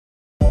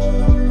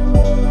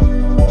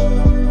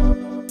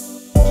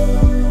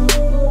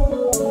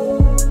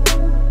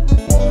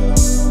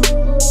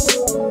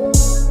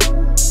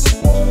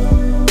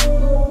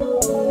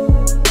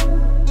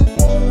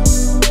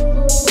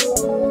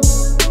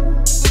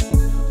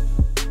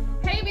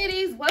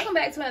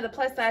back to another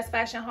plus size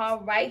fashion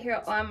haul right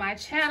here on my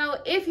channel.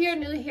 If you're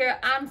new here,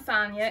 I'm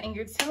Sonja and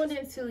you're tuned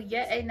into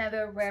yet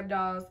another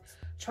Rebdolls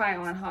try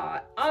on haul.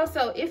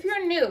 Also, if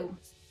you're new,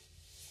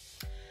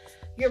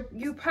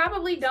 you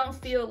probably don't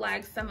feel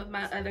like some of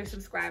my other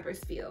subscribers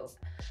feel.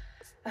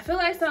 I feel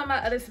like some of my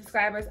other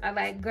subscribers are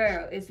like,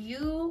 girl, if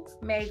you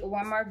make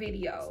one more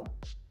video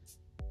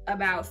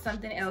about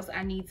something else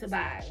I need to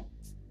buy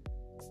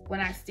when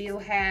I still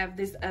have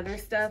this other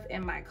stuff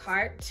in my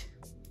cart,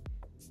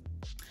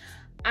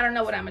 I don't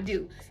know what I'm gonna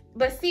do.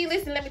 But see,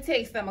 listen, let me tell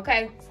you something,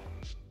 okay?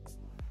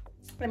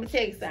 Let me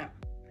tell you something.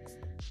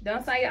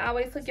 Don't say I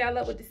always hook y'all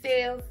up with the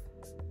sales.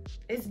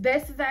 As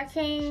best as I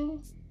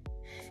can.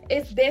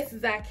 As best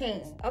as I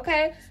can,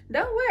 okay?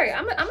 Don't worry,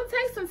 I'm gonna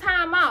take some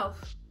time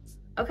off,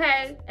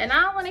 okay? And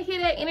I don't wanna hear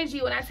that energy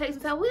when I take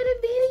some time. Where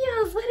the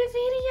videos? Where the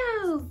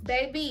videos?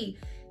 Baby,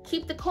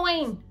 keep the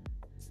coin.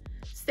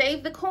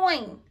 Save the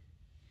coin.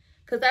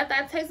 Because after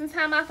I take some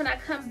time off and I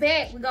come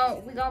back, we're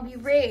gonna be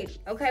ready,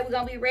 okay? We're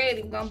gonna be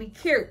ready. We're gonna be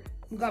cute.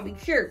 We're gonna be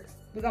cute.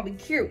 We're gonna be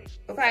cute,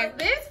 okay?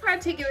 This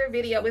particular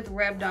video with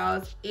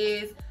Rebdolls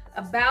is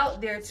about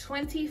their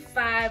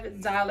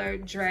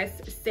 $25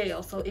 dress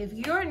sale. So if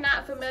you're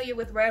not familiar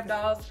with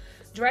Rebdolls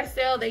dress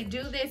sale, they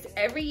do this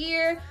every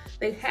year.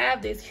 They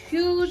have this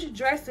huge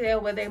dress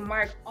sale where they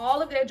mark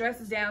all of their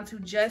dresses down to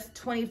just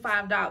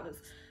 $25.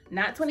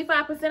 Not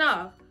 25%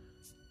 off,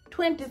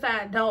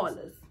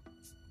 $25.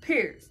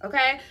 Period.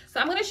 Okay, so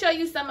I'm going to show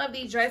you some of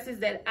the dresses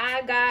that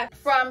I got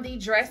from the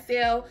dress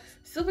sale.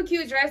 Super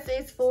cute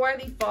dresses for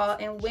the fall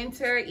and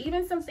winter,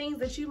 even some things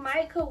that you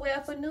might could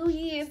wear for New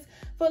Year's,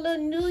 for a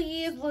little New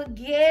Year's little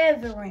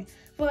gathering,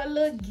 for a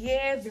little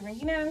gathering,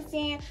 you know what I'm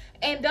saying?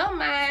 And don't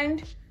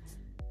mind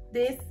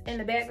this in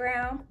the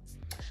background.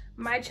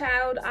 My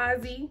child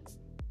Ozzy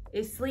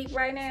is asleep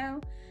right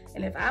now,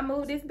 and if I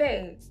move this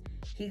bag,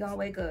 he gonna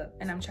wake up,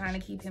 and I'm trying to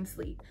keep him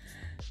asleep.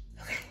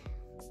 Okay.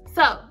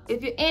 So,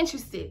 if you're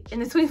interested in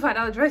the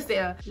 $25 dress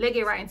sale, let's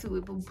get right into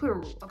it, okay?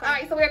 All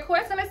right, so we're of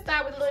course gonna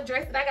start with the little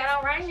dress that I got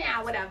on right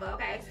now, whatever,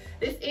 okay?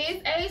 This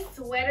is a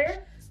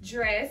sweater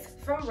dress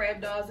from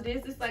Rebdolls. It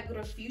is this like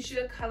little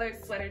fuchsia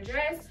colored sweater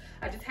dress.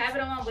 I just have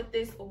it on with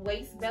this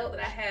waist belt that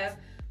I have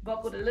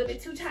buckled a little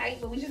bit too tight,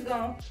 but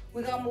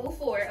we're gonna move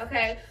forward,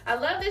 okay? I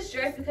love this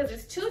dress because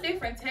it's two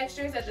different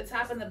textures at the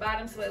top and the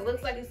bottom, so it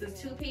looks like it's a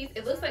two-piece.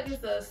 It looks like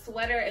it's a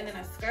sweater and then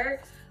a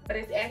skirt, but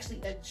it's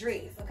actually a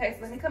dress, okay?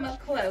 So let me come up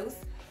close.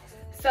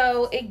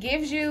 So it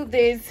gives you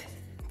this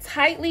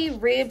tightly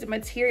ribbed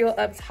material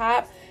up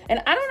top,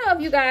 and I don't know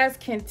if you guys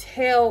can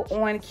tell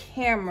on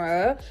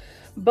camera,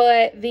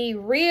 but the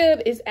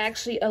rib is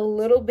actually a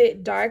little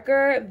bit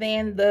darker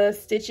than the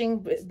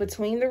stitching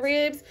between the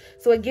ribs,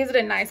 so it gives it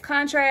a nice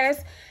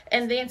contrast.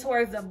 And then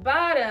towards the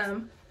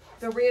bottom,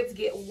 the ribs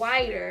get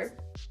whiter,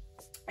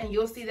 and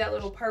you'll see that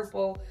little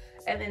purple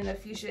and then the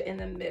fuchsia in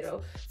the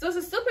middle. So it's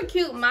a super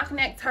cute mock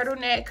neck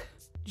turtleneck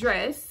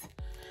dress.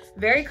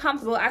 Very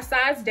comfortable. I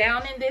sized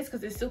down in this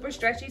because it's super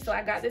stretchy, so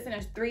I got this in a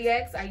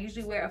 3X. I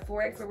usually wear a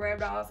 4X for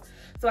Rebdolls,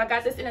 so I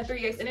got this in a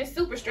 3X, and it's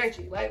super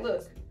stretchy. Like,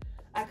 look,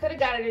 I could have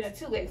got it in a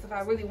 2X if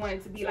I really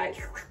wanted to be like,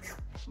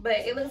 but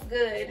it looks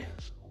good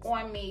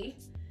on me.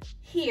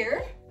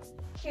 Here's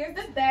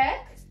the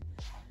back.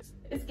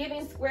 It's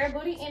giving square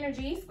booty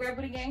energy, square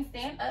booty gang,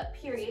 stand up,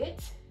 period.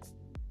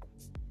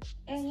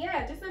 And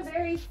yeah, just a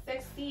very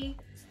sexy,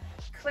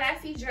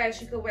 classy dress.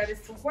 You could wear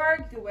this to work,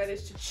 you could wear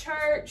this to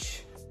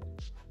church.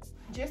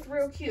 Just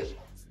real cute.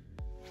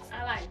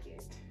 I like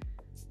it.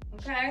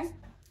 Okay?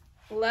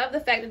 Love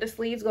the fact that the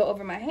sleeves go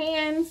over my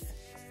hands.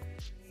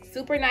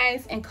 Super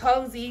nice and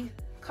cozy,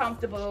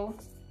 comfortable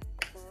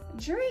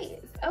dress,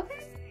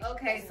 okay?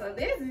 Okay, so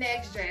this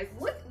next dress,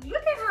 look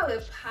at how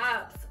it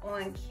pops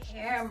on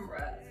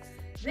camera.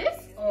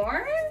 This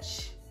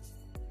orange,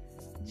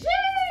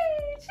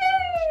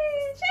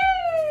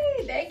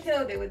 they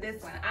killed it with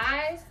this one.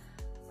 I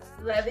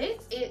love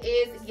it. It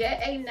is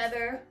yet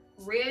another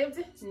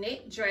ribbed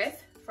knit dress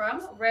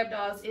from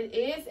Rebdolls. It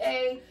is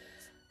a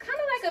kind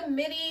of like a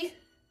midi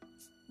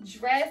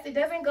dress. It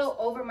doesn't go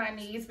over my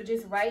knees, but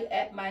just right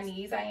at my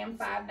knees. I am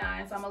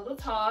 5'9", so I'm a little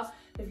tall.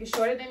 If you're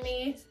shorter than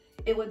me,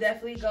 it would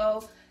definitely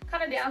go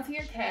kind of down to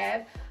your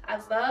calf. I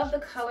love the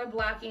color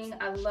blocking.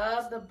 I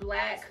love the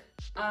black.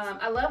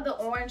 I love the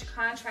orange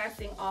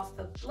contrasting off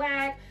the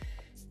black.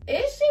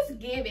 It's just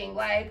giving,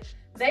 like,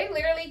 they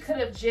literally could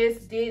have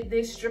just did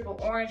this strip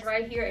of orange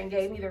right here and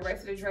gave me the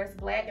rest of the dress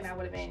black and I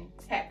would have been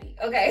happy,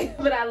 okay?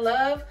 But I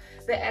love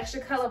the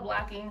extra color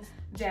blocking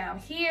down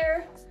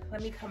here.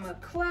 Let me come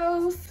up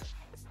close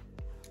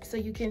so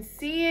you can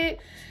see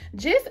it.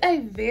 Just a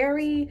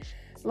very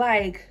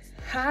like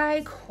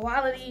high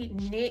quality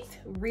knit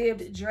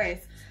ribbed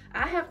dress.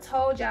 I have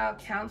told y'all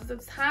countless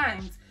of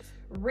times,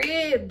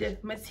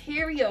 ribbed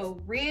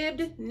material,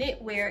 ribbed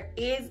knitwear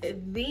is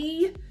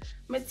the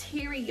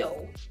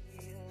material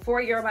for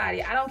your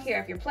body. I don't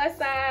care if you're plus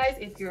size,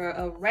 if you're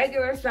a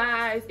regular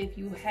size, if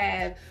you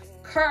have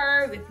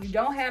curves, if you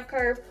don't have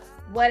curves,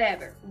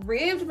 whatever.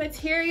 Ribbed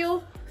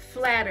material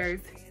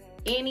flatters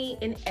any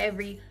and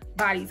every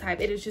body type.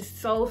 It is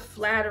just so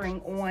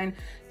flattering on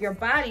your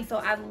body. So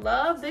I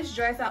love this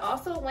dress. I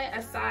also went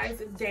a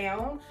size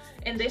down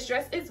in this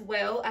dress as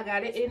well. I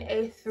got it in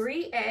a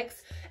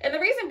 3X. And the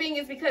reason being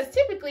is because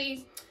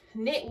typically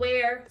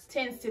knitwear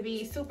tends to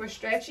be super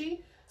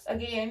stretchy.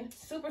 Again,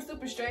 super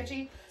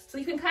stretchy. So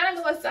you can kind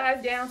of go a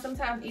size down,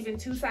 sometimes even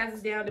 2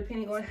 sizes down,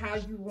 depending on how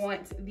you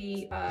want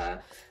the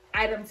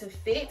item to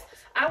fit.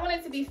 I want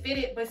it to be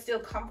fitted but still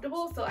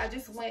comfortable, so I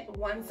just went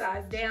 1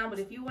 size down. But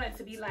if you want it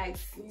to be like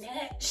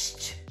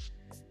snatched,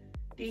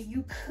 then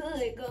you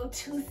could go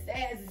 2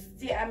 sizes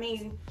down. I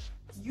mean,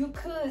 you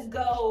could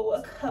go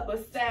a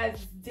couple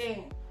sizes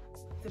down,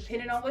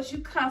 depending on what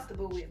you're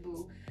comfortable with,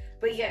 boo.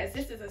 But yes,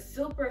 this is a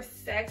super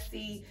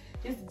sexy,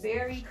 just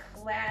very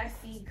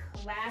classy,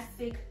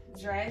 classic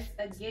dress.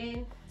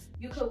 Again,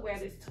 you could wear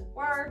this to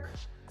work,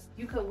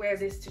 you could wear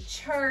this to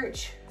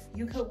church,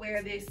 you could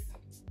wear this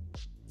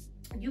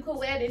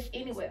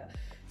anywhere.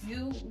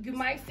 You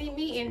might see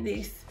me in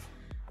this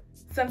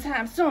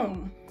sometime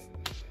soon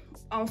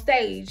on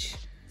stage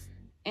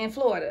in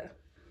Florida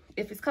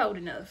if it's cold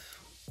enough.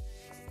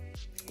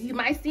 You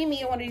might see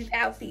me in one of these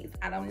outfits.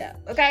 I don't know,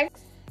 okay?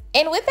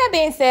 And with that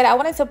being said, I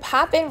wanted to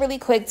pop in really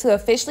quick to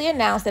officially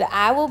announce that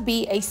I will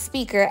be a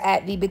speaker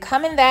at the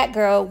Becoming That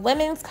Girl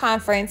Women's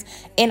Conference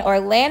in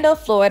Orlando,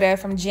 Florida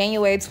from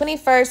January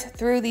 21st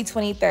through the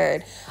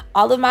 23rd.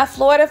 All of my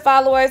Florida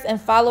followers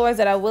and followers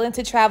that are willing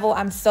to travel,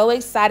 I'm so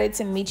excited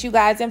to meet you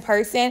guys in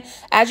person.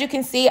 As you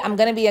can see, I'm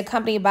going to be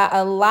accompanied by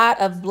a lot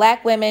of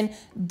black women,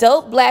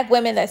 dope black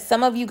women that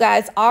some of you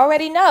guys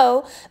already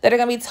know, that are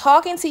going to be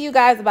talking to you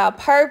guys about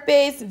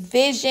purpose,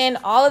 vision,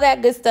 all of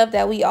that good stuff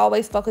that we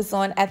always focus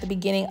on at the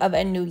beginning of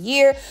a new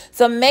year.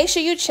 So make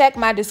sure you check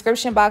my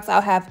description box.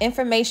 I'll have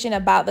information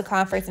about the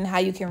conference and how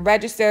you can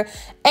register.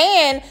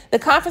 And the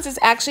conference is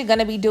actually going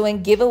to be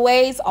doing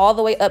giveaways all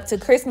the way up to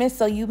Christmas.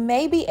 So you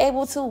may be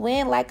able to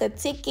win like a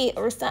ticket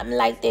or something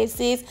like that,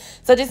 sis.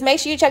 So just make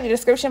sure you check the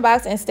description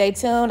box and stay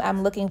tuned.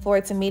 I'm looking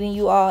forward to meeting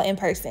you all in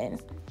person.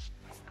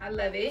 I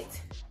love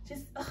it.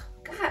 Just, oh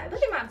God,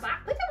 look at my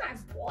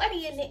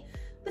body in it.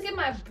 Look at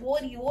my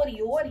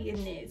body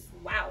in this.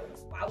 Wow,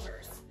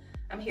 wowzers.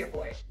 I'm here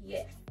for it,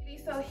 yes.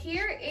 So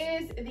here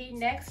is the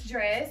next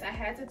dress. I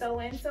had to throw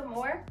in some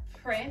more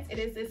prints. It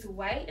is this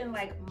white and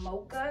like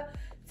mocha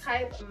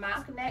type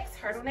mock neck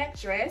turtleneck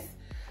dress.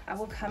 I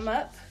will come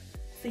up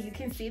so you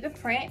can see the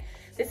print.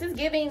 This is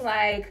giving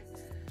like,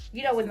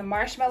 you know, when the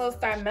marshmallows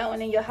start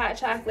melting in your hot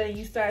chocolate and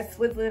you start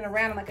swizzling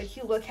around like a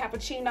cute little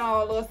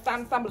cappuccino, a little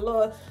something,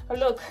 a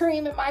little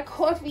cream in my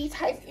coffee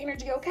type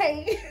energy,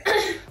 okay?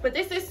 But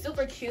this is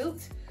super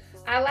cute.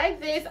 I like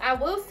this. I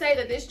will say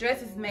that this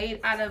dress is made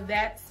out of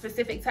that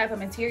specific type of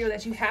material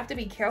that you have to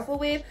be careful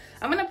with.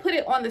 I'm gonna put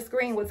it on the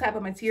screen what type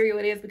of material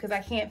it is because I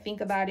can't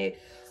think about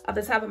it off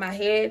the top of my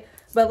head.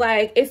 But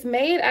like, it's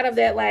made out of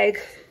that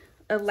like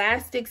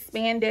elastic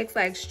spandex,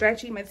 like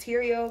stretchy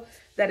material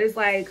that is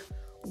like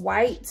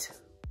white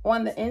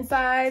on the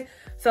inside.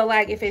 So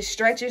like if it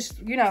stretches,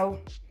 you know,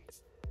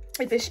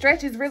 if it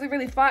stretches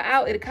really far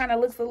out, it kind of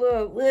looks a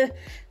little,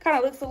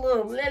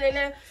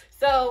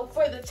 So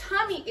for the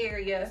tummy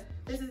area,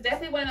 this is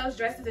definitely one of those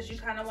dresses that you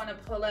kind of want to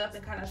pull up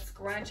and kind of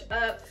scrunch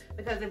up,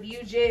 because if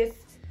you just,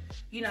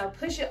 you know,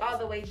 push it all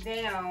the way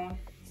down,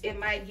 it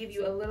might give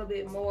you a little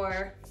bit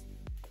more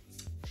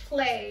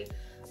play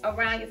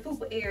around your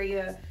fupa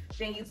area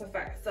than you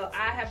prefer. So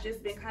I have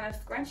just been kind of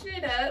scrunching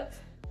it up.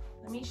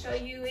 Let me show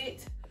you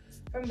it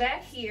from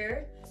back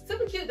here.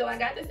 Super cute though. I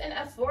got this in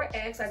a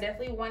 4X. I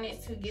definitely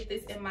wanted to get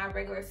this in my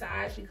regular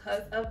size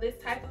because of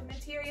this type of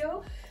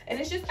material. And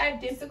it's just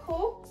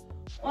identical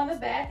on the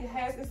back. It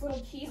has this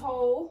little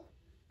keyhole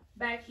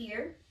back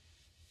here.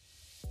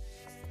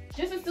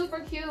 Just a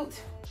super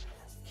cute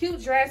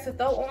dress to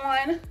throw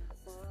on.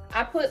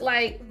 I put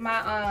like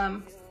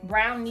my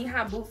brown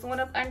knee-high boots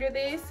on up under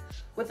this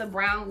with a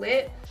brown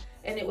lip,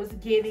 and it was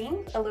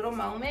giving a little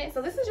moment.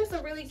 So this is just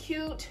a really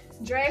cute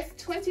dress.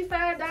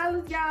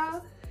 $25,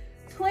 y'all.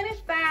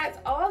 25.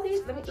 All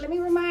these, let me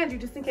remind you,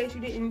 just in case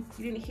you didn't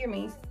hear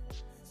me,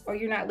 or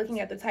you're not looking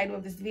at the title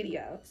of this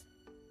video.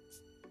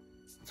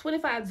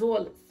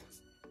 $25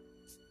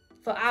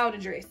 for all the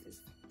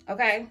dresses,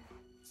 okay?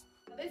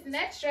 This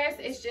next dress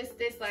is just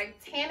this like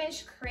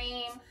tannish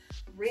cream,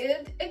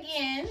 ribbed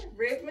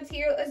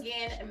material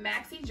again,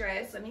 maxi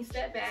dress. Let me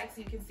step back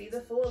so you can see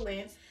the full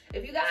length.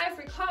 If you guys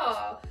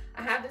recall,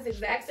 I have this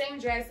exact same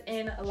dress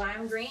in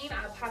lime green.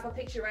 I'll pop a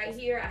picture right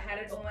here. I had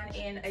it on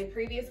in a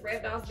previous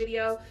Rebdolls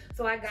video.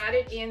 So I got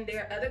it in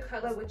their other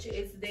color, which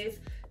is this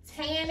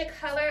tan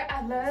color.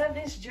 I love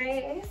this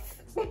dress.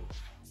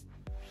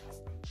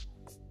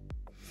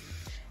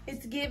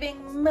 It's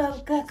giving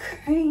mocha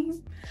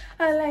cream.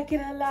 I like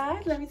it a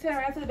lot. Let me turn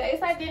around to the back.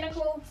 It's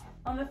identical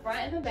on the front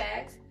and the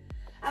back.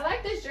 I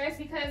like this dress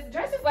because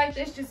dresses like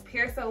this just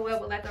pair so well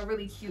with like a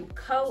really cute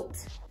coat.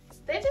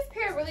 They just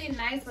pair really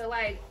nice with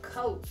like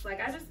coats.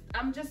 Like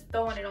I'm just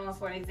throwing it on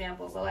for an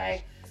example, but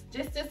like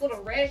just this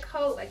little red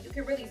coat, like you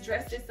can really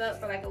dress this up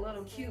for like a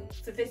little cute,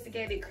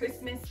 sophisticated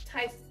Christmas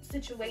type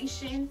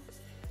situation.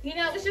 You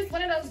know, it's just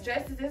one of those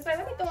dresses. It's like,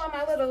 let me throw on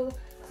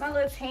my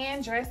little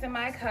tan dress and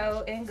my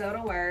coat and go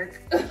to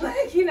work.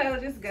 Like, you know,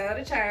 just go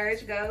to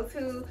church, go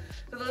to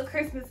the little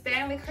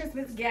family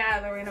Christmas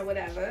gathering or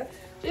whatever.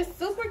 Just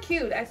super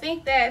cute. I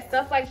think that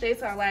stuff like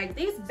this are like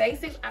these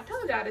basics. I've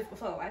told y'all this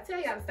before. I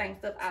tell y'all the same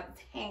stuff all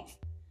the time.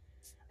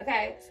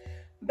 Okay?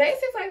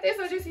 Basics like this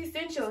are just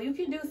essential. You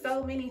can do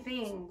so many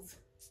things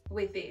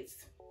with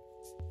this.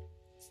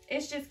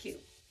 It's just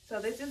cute. So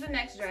this is the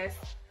next dress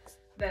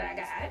that I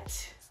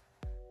got.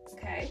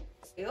 Okay.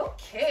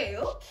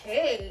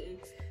 Okay.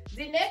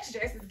 The next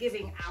dress is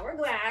giving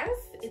hourglass.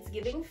 It's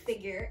giving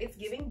figure. It's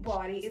giving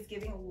body. It's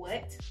giving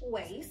wet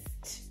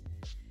waist.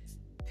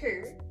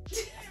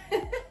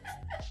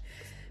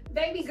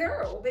 Baby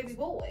girl, baby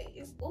boy.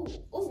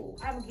 Ooh.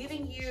 I'm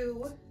giving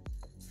you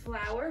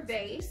flower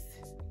vase.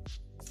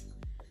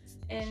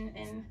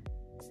 And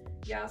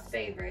y'all's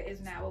favorite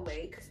is now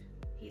awake.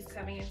 He's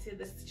coming into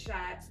this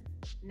shot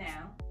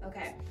now.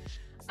 Okay.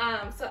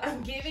 So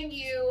I'm giving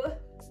you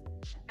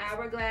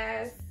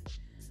hourglass.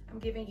 I'm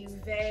giving you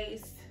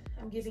vase.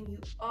 I'm giving you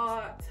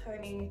art,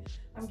 honey.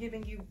 I'm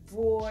giving you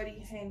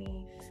body,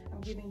 honey. I'm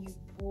giving you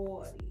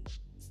body.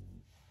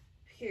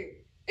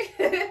 Period.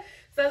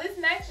 So this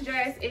next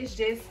dress is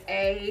just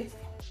a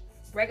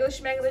regular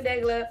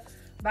schmegular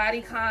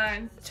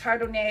bodycon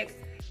turtleneck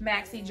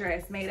maxi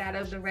dress made out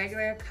of the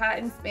regular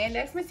cotton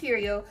spandex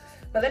material.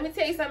 But let me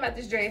tell you something about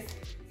this dress.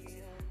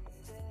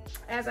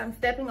 As I'm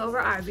stepping over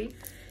Ivy,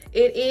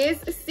 it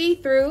is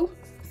see-through,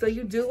 so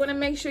you do want to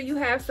make sure you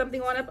have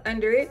something on up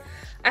under it.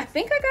 I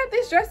think I got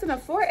this dress in a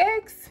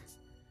 4X.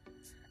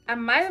 I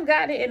might have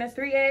gotten it in a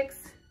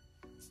 3X.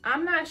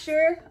 I'm not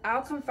sure.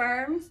 I'll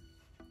confirm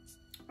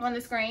on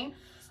the screen.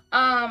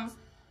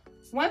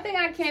 One thing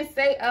I can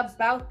say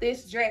about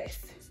this dress,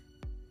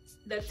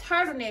 the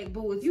turtleneck,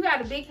 boo. If you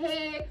got a big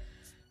head,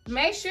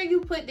 make sure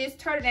you put this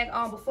turtleneck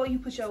on before you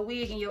put your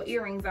wig and your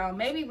earrings on.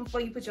 Maybe even before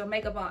you put your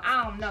makeup on.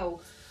 I don't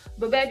know.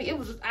 But baby, it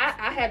was,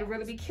 I had to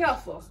really be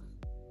careful.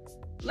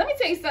 Let me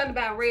tell you something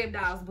about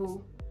Rebdolls,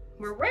 boo.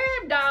 When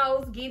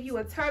Rebdolls give you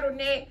a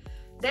turtleneck,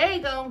 they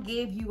gonna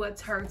give you a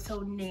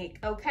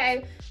turtleneck,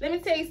 okay? Let me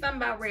tell you something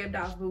about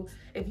Rebdolls, boo.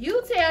 If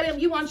you tell them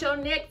you want your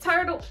neck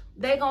turtled,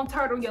 they gonna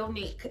turtle your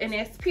neck, and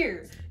that's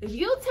pure. If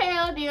you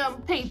tell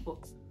them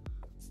people,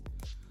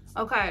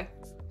 okay,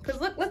 because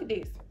look at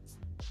this.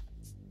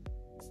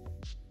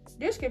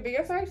 This could be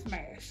a face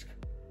mask.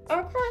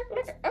 Okay,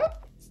 look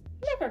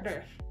at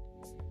this.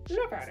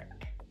 Look at it.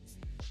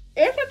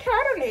 It's a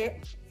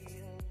turtleneck.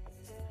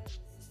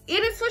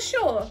 It is for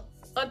sure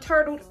a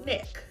turtled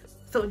neck.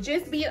 So I'm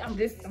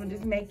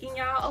just making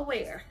y'all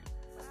aware.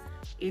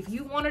 If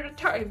you wanted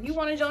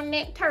your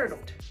neck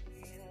turtled,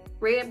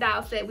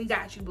 Rebdolls said we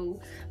got you, boo.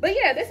 But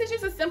yeah, this is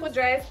just a simple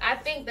dress. I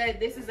think that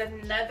this is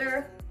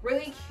another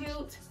really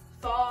cute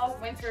fall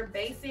winter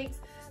basics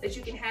that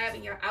you can have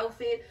in your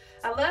outfit.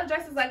 I love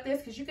dresses like this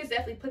because you could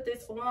definitely put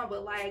this on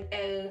with like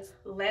a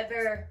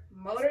leather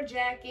motor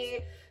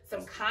jacket,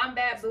 some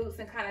combat boots,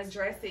 and kind of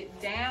dress it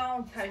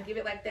down, kind of give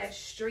it like that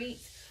street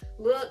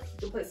look.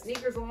 You can put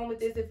sneakers on with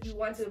this if you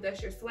want to, if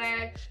that's your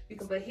swag. You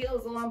can put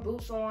heels on,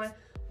 boots on,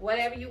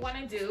 whatever you want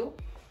to do.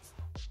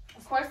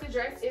 Of course, the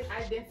dress is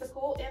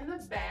identical in the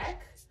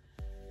back.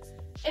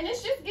 And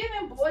it's just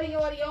giving body.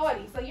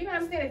 So you know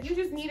what I'm saying? If you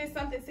just needed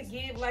something to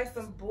give like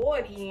some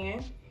body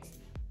in,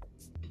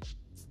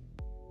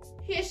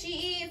 here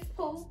she is,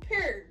 poo,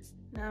 purr.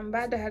 Now I'm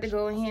about to have to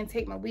go in here and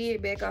take my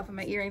wig back off and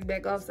my earrings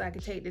back off so I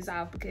can take this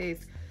off because,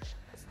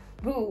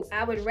 boo,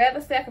 I would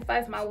rather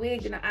sacrifice my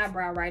wig than an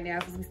eyebrow right now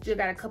because we still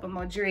got a couple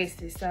more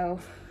dresses. So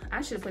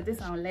I should have put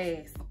this on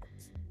last.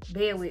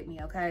 Bear with me,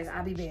 okay?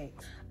 I'll be back.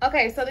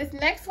 Okay, so this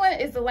next one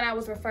is the one I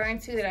was referring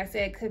to that I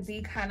said could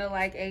be kind of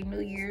like a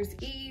New Year's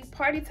Eve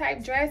party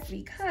type dress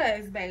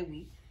because,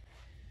 baby,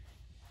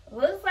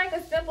 looks like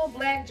a simple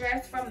black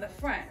dress from the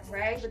front,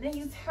 right? But then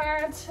you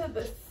turn to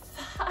the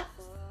side.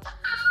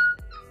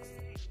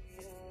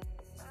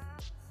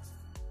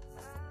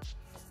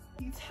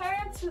 You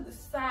turn to the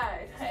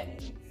side,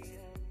 honey.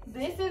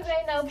 This is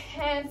a no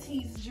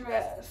panties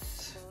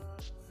dress.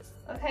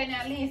 Okay,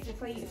 now listen,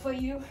 for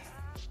you.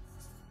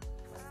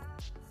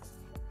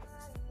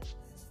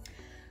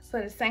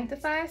 For the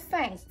sanctified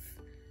saints,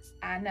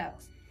 I know,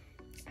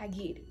 I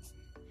get it.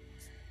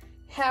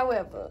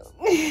 However,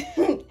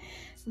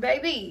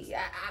 baby,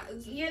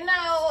 you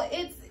know,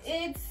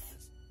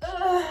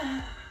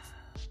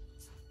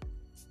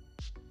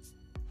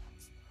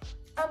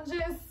 I'm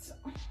just,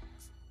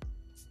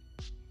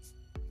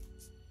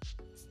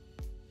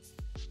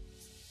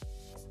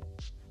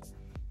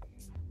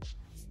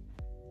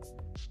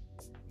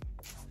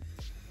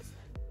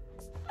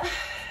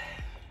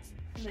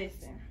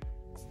 listen.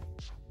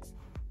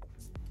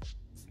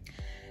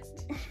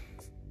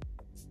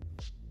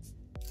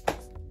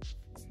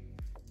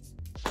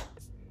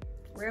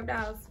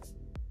 Rebdolls,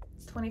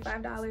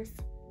 $25.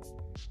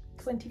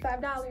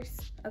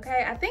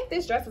 Okay, I think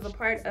this dress is a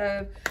part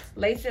of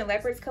Lace and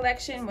Leopard's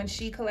collection when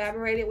she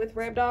collaborated with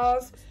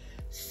Rebdolls.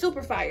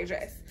 Super fire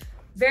dress,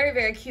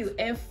 very cute.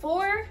 And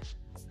for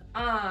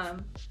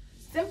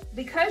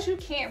because you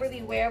can't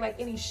really wear like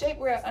any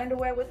shapewear or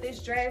underwear with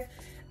this dress,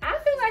 I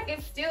feel like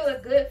it's still a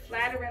good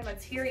flattering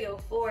material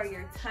for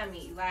your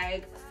tummy.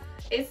 Like,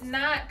 it's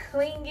not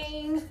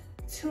clinging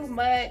too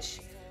much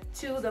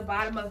to the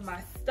bottom of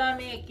my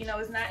stomach. You know,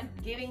 it's not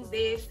giving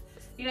this,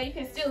 you know, you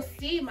can still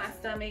see my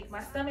stomach.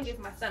 My stomach is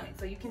my stomach,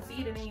 so you can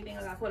see it in anything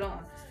that I put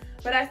on.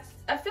 But I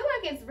feel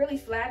like it's really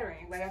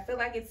flattering. Like, I feel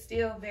like it's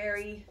still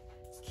very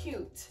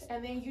cute.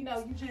 And then, you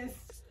know, you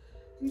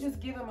just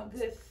give them a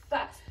good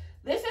thigh.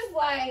 This is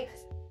like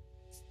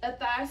a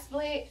thigh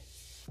split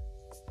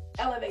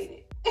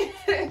elevated.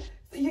 So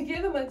you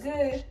give them a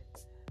good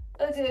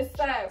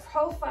side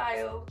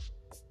profile,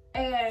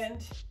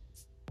 and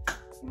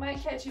you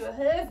might catch you a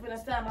husband or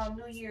something on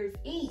New Year's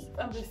Eve.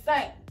 I'm just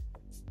saying.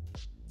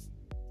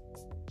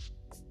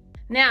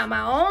 Now,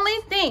 my only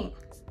thing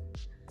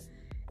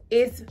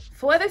is,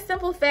 for the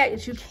simple fact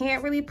that you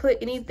can't really put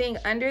anything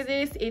under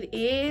this, it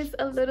is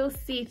a little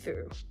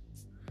see-through.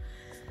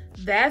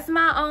 That's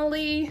my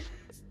only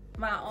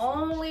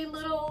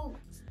little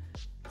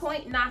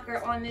point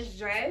knocker on this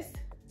dress,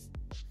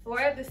 for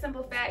the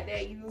simple fact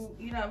that you know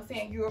what I'm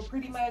saying, you're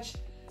pretty much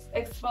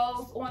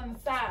exposed on the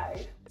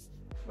side,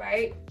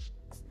 right?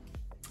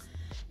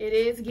 It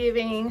is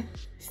giving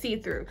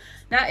see-through.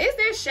 Now, is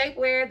there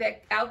shapewear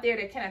that out there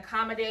that can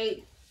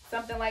accommodate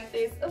something like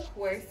this? Of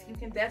course, you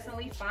can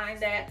definitely find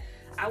that.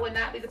 I would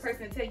not be the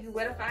person to tell you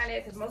where to find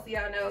it, because most of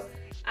y'all know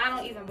I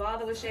don't even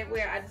bother with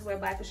shapewear. I just wear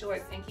black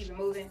shorts and keep it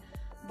moving.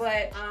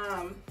 But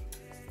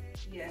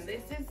yeah,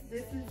 this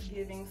is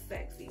giving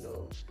sexy,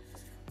 though.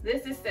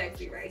 This is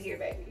sexy right here,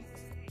 baby.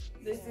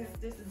 This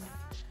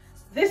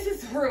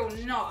is real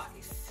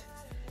nice.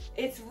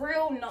 It's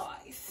real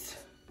nice.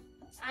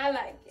 I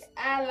like it.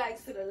 I like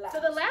it a lot. So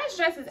the last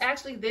dress is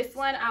actually this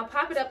one. I'll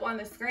pop it up on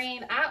the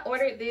screen. I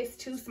ordered this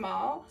too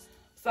small,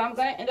 so I'm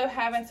gonna end up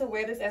having to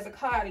wear this as a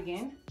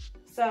cardigan.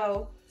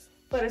 So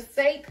for the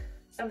sake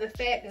of the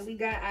fact that we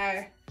got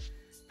our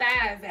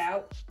thighs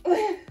out,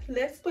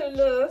 let's put a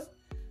little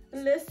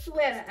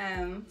sweater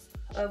on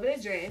over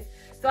the dress.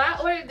 So I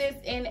ordered this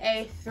in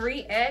a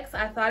 3X.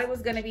 I thought it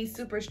was gonna be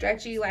super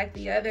stretchy like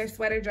the other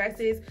sweater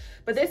dresses,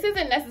 but this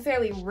isn't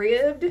necessarily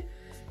ribbed.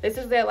 This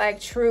is that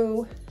like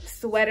true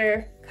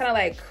sweater, kind of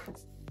like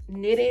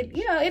knitted.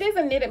 You know, it is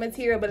a knitted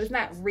material, but it's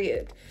not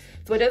ribbed.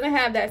 So it doesn't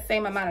have that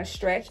same amount of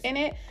stretch in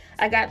it.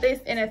 I got this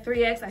in a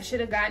 3X. I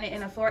should have gotten it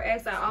in a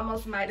 4X. I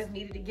almost might have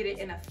needed to get it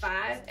in a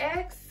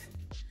 5X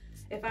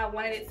if I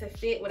wanted it to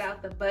fit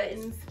without the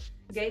buttons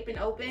gaping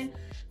open.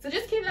 So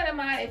just keep that in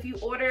mind if you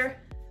order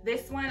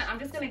this one. I'm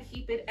just gonna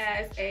keep it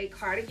as a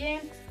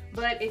cardigan,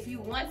 but if you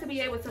want to be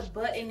able to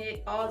button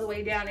it all the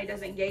way down, it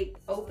doesn't gape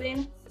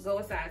open, go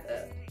a size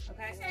up,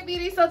 okay? Hey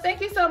beauty, so thank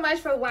you so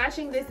much for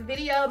watching this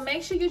video.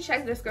 Make sure you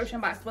check the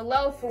description box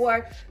below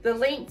for the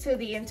link to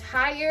the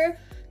entire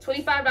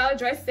 $25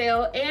 dress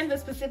sale and the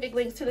specific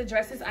links to the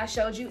dresses I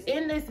showed you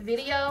in this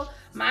video.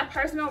 My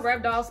personal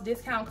Rebdolls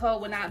discount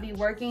code will not be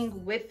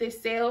working with this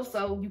sale,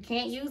 so you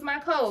can't use my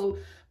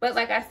code. But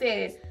like I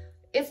said,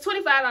 it's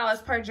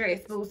 $25 per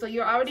dress, boo. So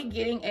you're already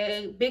getting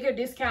a bigger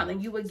discount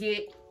than you would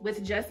get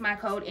with just my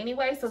code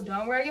anyway. So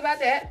don't worry about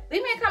that.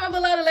 Leave me a comment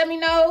below to let me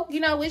know,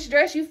 which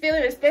dress you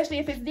feeling, especially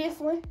if it's this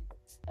one.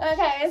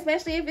 Okay,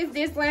 especially if it's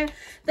this one.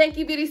 Thank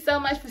you, beauty, so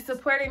much for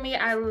supporting me.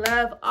 I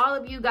love all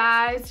of you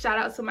guys. Shout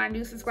out to my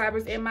new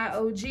subscribers and my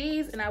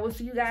OGs. And I will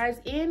see you guys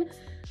in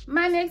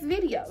my next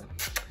video.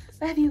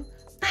 Love you.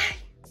 Bye.